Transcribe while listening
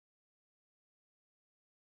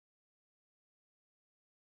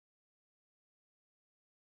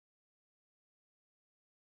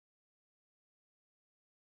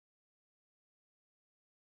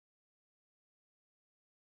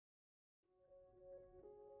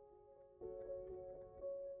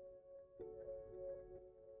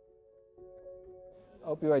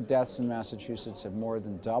Opioid deaths in Massachusetts have more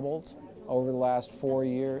than doubled over the last 4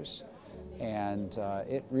 years, and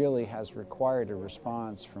it really has required a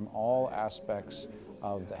response from all aspects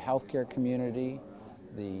of the healthcare community,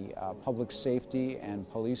 the public safety and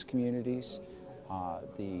police communities,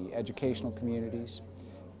 the educational communities.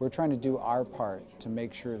 We're trying to do our part to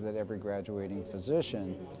make sure that every graduating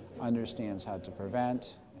physician understands how to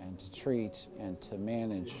prevent and to treat and to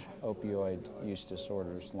manage opioid use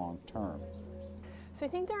disorders long term. So I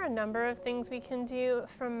think there are a number of things we can do.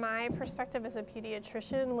 From my perspective as a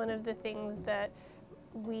pediatrician, one of the things that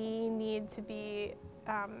we need to be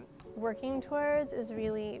working towards is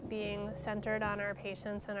really being centered on our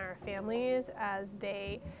patients and our families as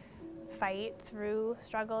they fight through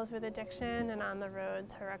struggles with addiction and on the road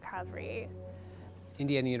to recovery.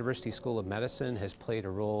 Indiana University School of Medicine has played a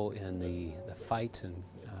role in the fight and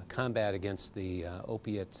combat against the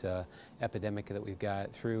opiate epidemic that we've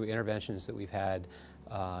got through interventions that we've had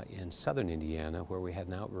in southern Indiana, where we had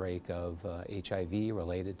an outbreak of HIV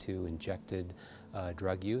related to injected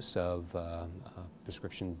drug use of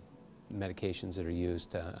prescription medications that are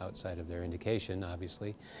used outside of their indication,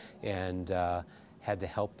 obviously, and had to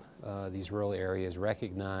help these rural areas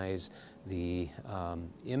recognize the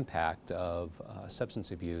impact of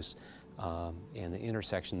substance abuse and the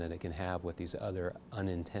intersection that it can have with these other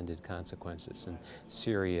unintended consequences and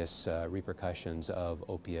serious repercussions of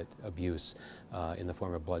opiate abuse in the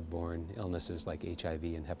form of blood-borne illnesses like HIV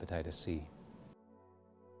and hepatitis C.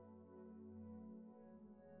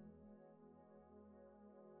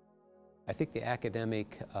 I think the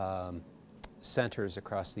academic centers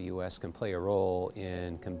across the U.S. can play a role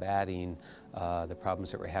in combating the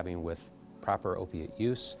problems that we're having with proper opiate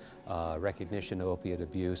use, recognition of opiate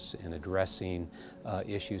abuse, and addressing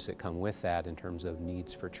issues that come with that in terms of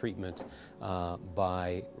needs for treatment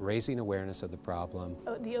by raising awareness of the problem.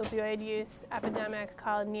 The opioid use epidemic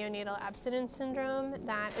called neonatal abstinence syndrome,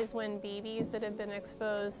 that is when babies that have been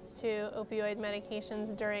exposed to opioid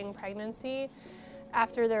medications during pregnancy,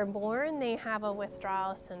 after they're born, they have a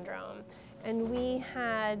withdrawal syndrome. And we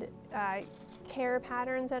had care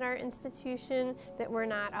patterns at our institution that were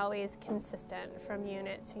not always consistent from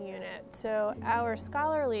unit to unit. So our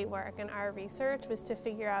scholarly work and our research was to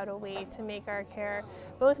figure out a way to make our care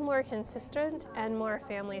both more consistent and more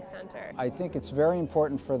family-centered. I think it's very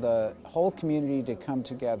important for the whole community to come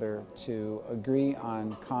together to agree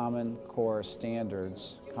on common core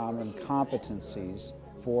standards, common competencies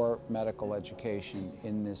for medical education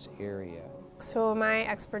in this area. So my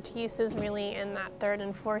expertise is really in that 3rd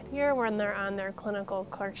and 4th year when they're on their clinical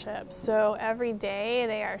clerkships. So every day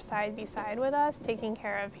they are side by side with us taking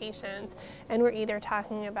care of patients, and we're either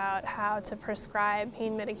talking about how to prescribe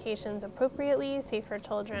pain medications appropriately, say for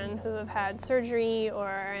children who have had surgery or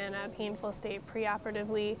are in a painful state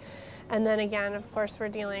preoperatively. And then again, of course, we're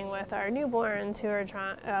dealing with our newborns who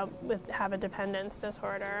are have a dependence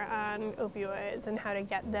disorder on opioids and how to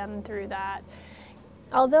get them through that.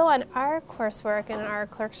 Although on our coursework and our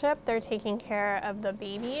clerkship, they're taking care of the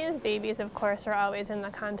babies. Babies, of course, are always in the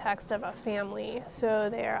context of a family. So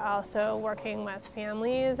they are also working with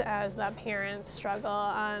families as the parents struggle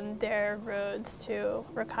on their roads to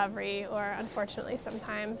recovery, or unfortunately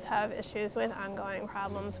sometimes have issues with ongoing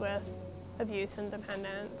problems with abuse and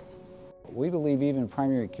dependence. We believe even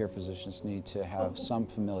primary care physicians need to have some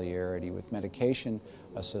familiarity with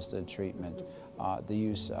medication-assisted treatment, the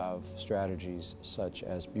use of strategies such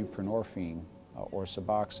as buprenorphine or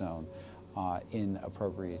Suboxone in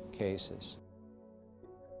appropriate cases.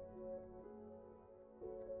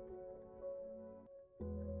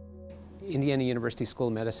 Indiana University School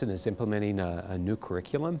of Medicine is implementing a new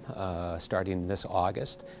curriculum starting this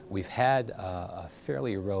August. We've had a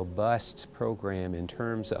fairly robust program in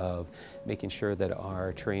terms of making sure that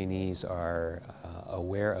our trainees are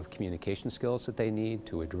aware of communication skills that they need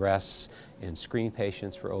to address and screen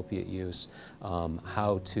patients for opiate use,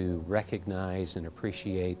 how to recognize and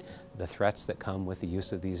appreciate the threats that come with the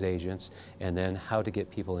use of these agents, and then how to get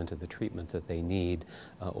people into the treatment that they need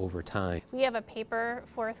over time. We have a paper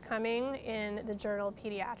forthcoming in the journal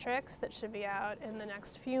Pediatrics that should be out in the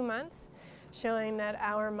next few months, showing that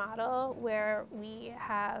our model, where we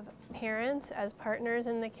have parents as partners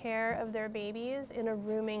in the care of their babies in a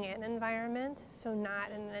rooming-in environment, so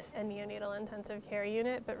not in a neonatal intensive care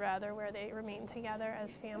unit, but rather where they remain together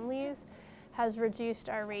as families, has reduced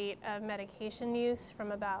our rate of medication use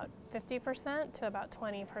from about 50% to about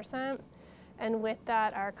 20%. And with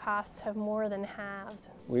that, our costs have more than halved.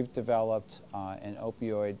 We've developed an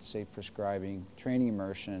opioid safe prescribing training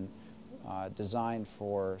immersion designed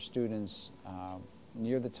for students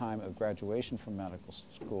near the time of graduation from medical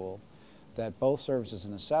school that both serves as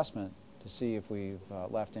an assessment to see if we've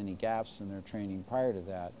left any gaps in their training prior to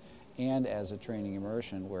that, and as a training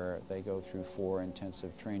immersion where they go through 4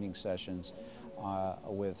 intensive training sessions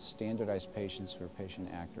with standardized patients who are patient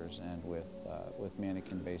actors and with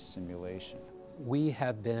mannequin-based simulation. We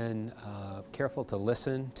have been careful to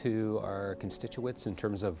listen to our constituents in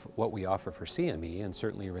terms of what we offer for CME, and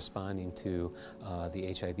certainly responding to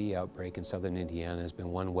the HIV outbreak in southern Indiana has been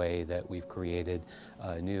one way that we've created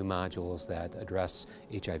new modules that address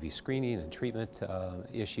HIV screening and treatment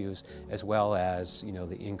issues, as well as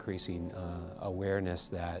the increasing awareness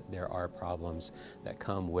that there are problems that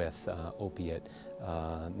come with opiate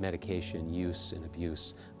medication use and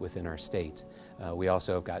abuse within our state. We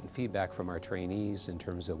also have gotten feedback from our trainees in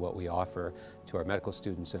terms of what we offer to our medical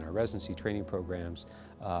students in our residency training programs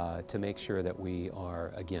to make sure that we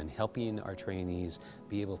are, again, helping our trainees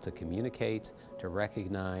be able to communicate, to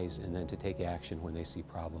recognize, and then to take action when they see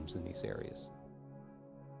problems in these areas.